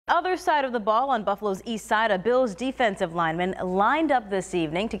Other side of the ball, on Buffalo's east side, a Bills defensive lineman lined up this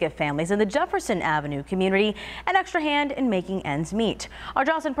evening to give families in the Jefferson Avenue community an extra hand in making ends meet. Our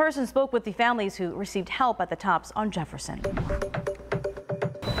Johnson person spoke with the families who received help at the Tops on Jefferson.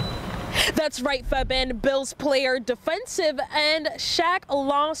 That's right, Febin. Bills player defensive end Shaq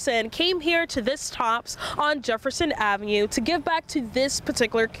Lawson came here to this Tops on Jefferson Avenue to give back to this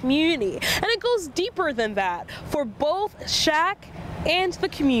particular community. And it goes deeper than that for both Shaq and the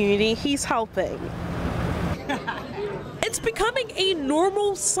community he's helping. It's becoming a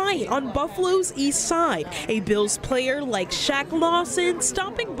normal sight on Buffalo's east side. A Bills player like Shaq Lawson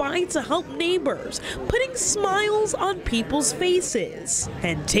stopping by to help neighbors, putting smiles on people's faces,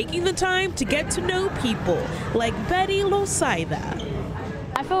 and taking the time to get to know people like Betty Losaida.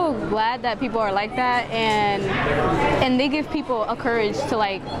 I feel glad that people are like that, and they give people a courage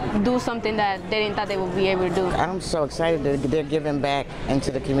to do something that they didn't thought they would be able to do. I'm so excited that they're giving back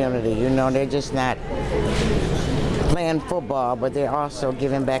into the community. You know, they're just not playing football, but they're also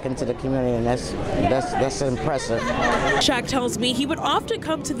giving back into the community, and that's impressive. Shaq tells me he would often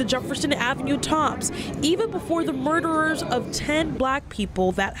come to the Jefferson Avenue Tops, even before the murderers of 10 black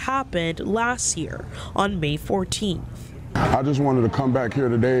people that happened last year on May 14th. I just wanted to come back here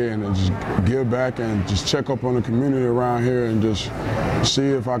today and just give back and just check up on the community around here and just see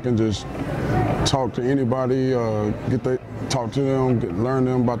if I can just talk to anybody, talk to them, learn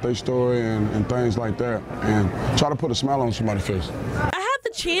them about their story and things like that, and try to put a smile on somebody's face. I had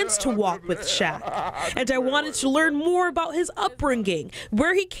the chance to walk with Shaq, and I wanted to learn more about his upbringing,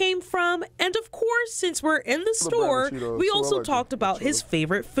 where he came from, and of course, since we're in the store, we also talked about his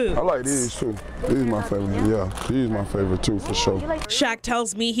favorite food. I like these too. These are my favorite. Yeah, these are my favorite too, for sure. Shaq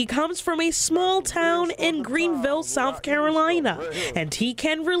tells me he comes from a small town in Greenville, South Carolina, and he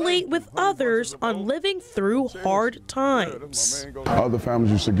can relate with others on living through hard times. Other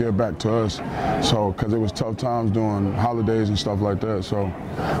families used to give back to us, so because it was tough times during holidays and stuff like that. So,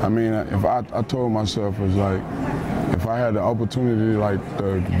 I mean, if I told myself, it's like, if I had the opportunity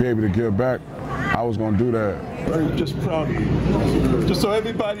to be able to give back, I was going to do that. I'm just proud of you. Just so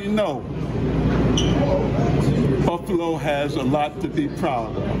everybody know, Buffalo has a lot to be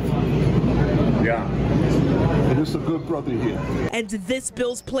proud of. Yeah. And it's a good brother here. And this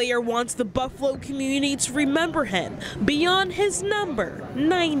Bills player wants the Buffalo community to remember him beyond his number,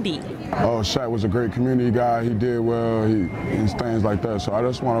 90. Oh, Shaq was a great community guy. He did well, and things like that. So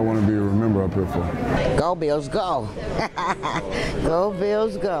that's what I want to be remembered up here for. Go Bills, go. Go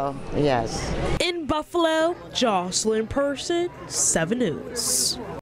Bills, go. Yes. In Buffalo, Jocelyn Person, 7 News.